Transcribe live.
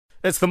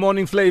It's the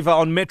morning flavor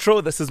on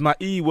Metro. This is Mai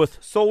with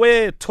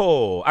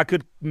Soweto. I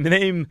could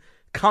name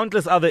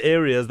countless other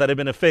areas that have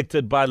been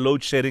affected by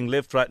load shedding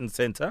left, right, and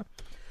center.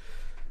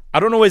 I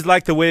don't always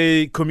like the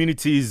way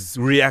communities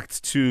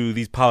react to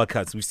these power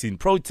cuts. We've seen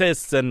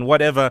protests and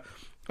whatever.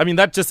 I mean,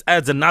 that just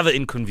adds another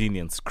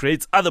inconvenience,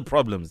 creates other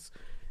problems.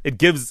 It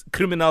gives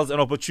criminals an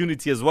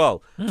opportunity as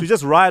well to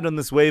just ride on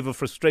this wave of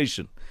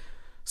frustration.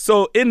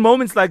 So in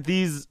moments like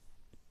these,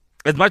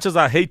 as much as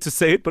I hate to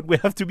say it, but we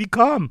have to be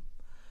calm.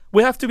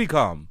 We have to be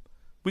calm.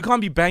 We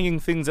can't be banging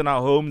things in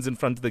our homes in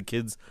front of the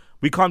kids.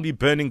 We can't be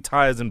burning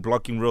tires and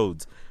blocking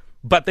roads.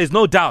 But there's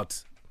no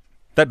doubt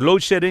that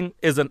load shedding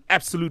is an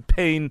absolute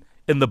pain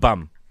in the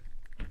bum.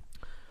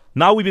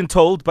 Now we've been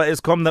told by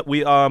Eskom that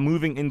we are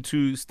moving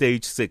into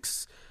stage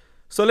 6.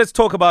 So let's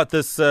talk about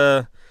this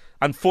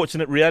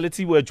unfortunate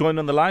reality. We're joined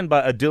on the line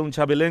by Adil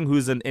Nchabeleng,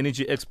 who's an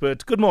energy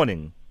expert. Good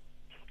morning.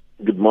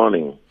 Good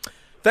morning.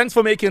 Thanks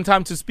for making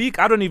time to speak.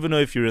 I don't even know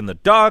if you're in the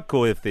dark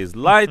or if there's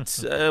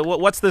light.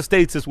 What's the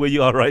status where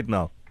you are right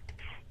now?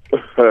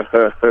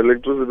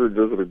 Electricity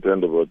just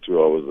returned about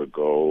 2 hours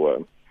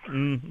ago.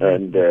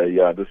 And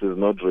this is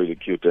not really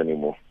cute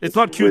anymore. It's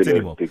not cute really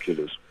anymore.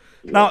 Ridiculous.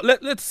 Yeah. Now,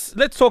 let's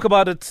talk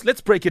about it. Let's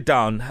break it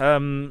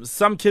down.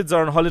 Some kids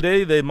are on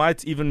holiday. They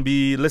might even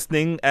be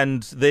listening,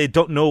 and they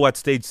don't know what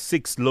stage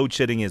 6 load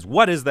shedding is.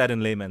 What is that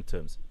in layman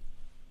terms?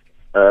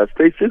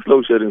 Stage 6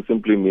 load shedding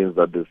simply means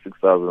that there's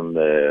 6,000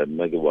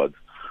 megawatts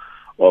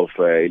of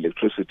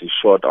electricity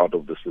short out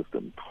of the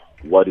system.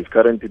 What is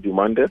currently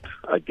demanded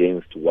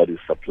against what is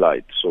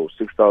supplied. So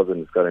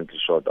 6,000 is currently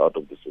short out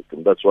of the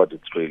system. That's what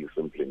it really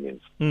simply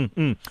means.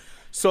 Mm-hmm.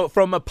 So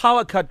from a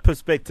power cut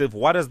perspective,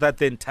 what does that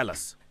then tell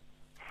us?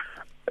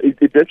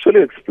 It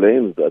actually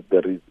explains that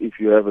there is,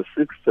 if you have a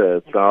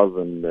 6,000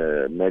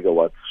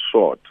 megawatts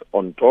short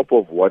on top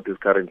of what is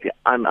currently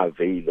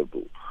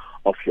unavailable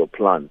of your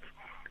plant,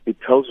 it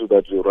tells you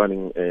that you're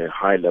running a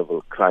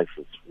high-level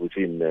crisis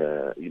within,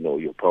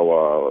 your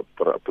power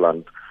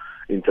plant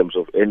in terms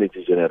of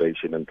energy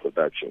generation and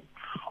production.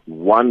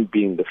 One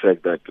being the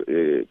fact that,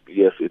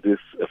 yes, it is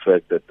a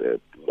fact that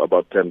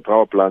about 10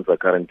 power plants are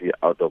currently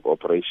out of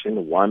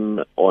operation.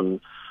 One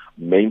on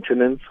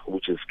maintenance,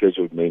 which is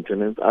scheduled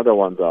maintenance. Other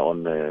ones are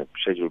on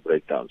scheduled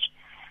breakdowns.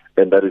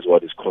 And that is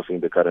what is causing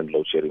the current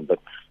load shedding. But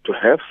to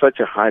have such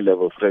a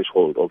high-level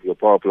threshold of your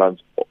power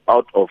plants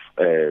out of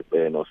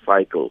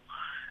cycle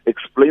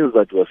explains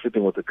that we are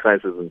sitting with a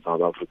crisis in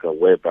South Africa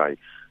whereby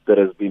there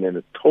has been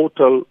a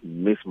total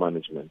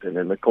mismanagement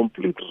and a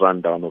complete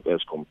rundown of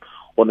Eskom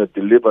on a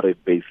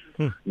deliberate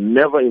basis.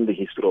 Never in the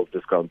history of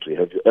this country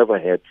have you ever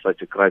had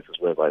such a crisis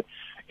whereby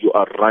you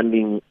are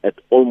running at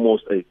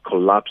almost a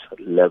collapse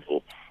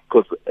level.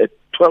 Because at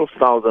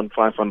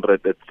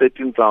 12,500, at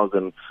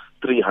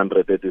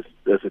 13,300, as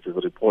it is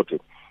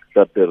reported,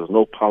 that there is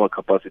no power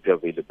capacity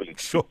availability.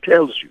 Sure. It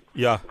tells you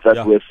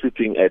that we're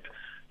sitting at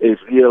a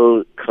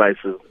real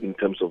crisis in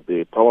terms of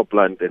the power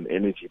plant and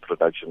energy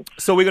production.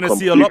 So we're going to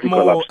see a lot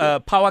more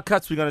power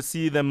cuts. We're going to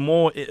see them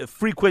more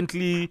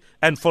frequently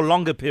and for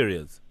longer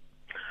periods.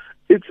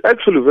 It's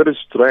actually very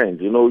strange.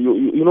 You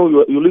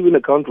live in a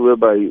country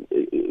whereby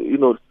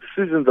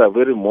decisions are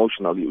very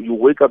emotional. You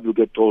wake up, you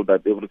get told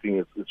that everything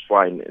is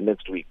fine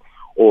next week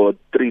or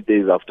 3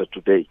 days after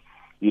today.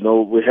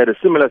 We had a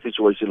similar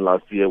situation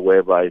last year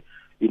whereby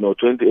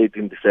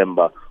 2018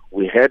 December,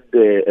 we had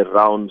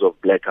rounds of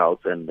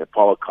blackouts and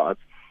power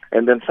cuts.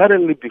 And then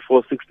suddenly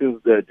before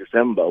 16th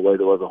December, where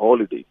there was a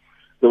holiday,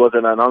 there was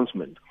an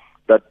announcement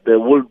that there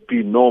will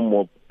be no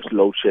more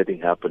load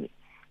shedding happening.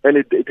 And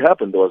it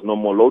happened. There was no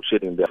more load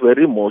shedding. It's a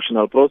very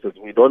emotional process.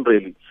 We don't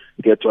really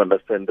get to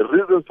understand. The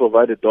reasons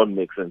provided don't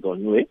make sense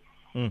anyway.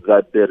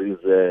 That there is,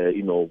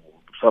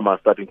 some are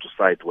starting to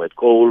cite wet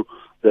coal.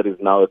 There is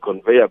now a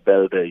conveyor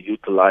belt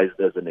utilized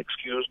as an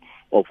excuse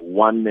of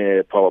one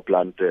power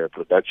plant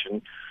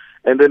production.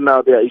 And then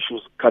now there are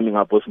issues coming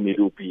up with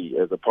Milupi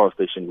as a power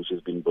station which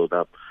has been built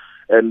up.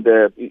 And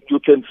you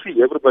can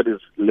see everybody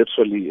is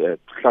literally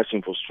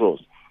clutching for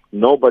straws.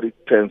 Nobody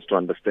tends to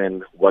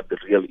understand what the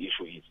real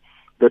issue is.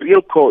 The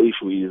real core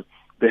issue is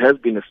there has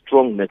been a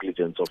strong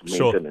negligence of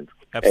maintenance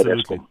at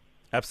Eskom.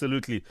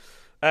 Absolutely.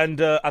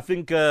 And I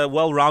think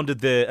well-rounded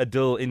there,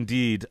 Adil,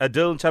 indeed.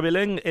 Adil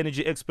Nchabeleng,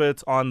 energy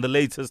expert on the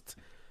latest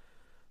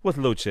with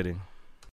load shedding.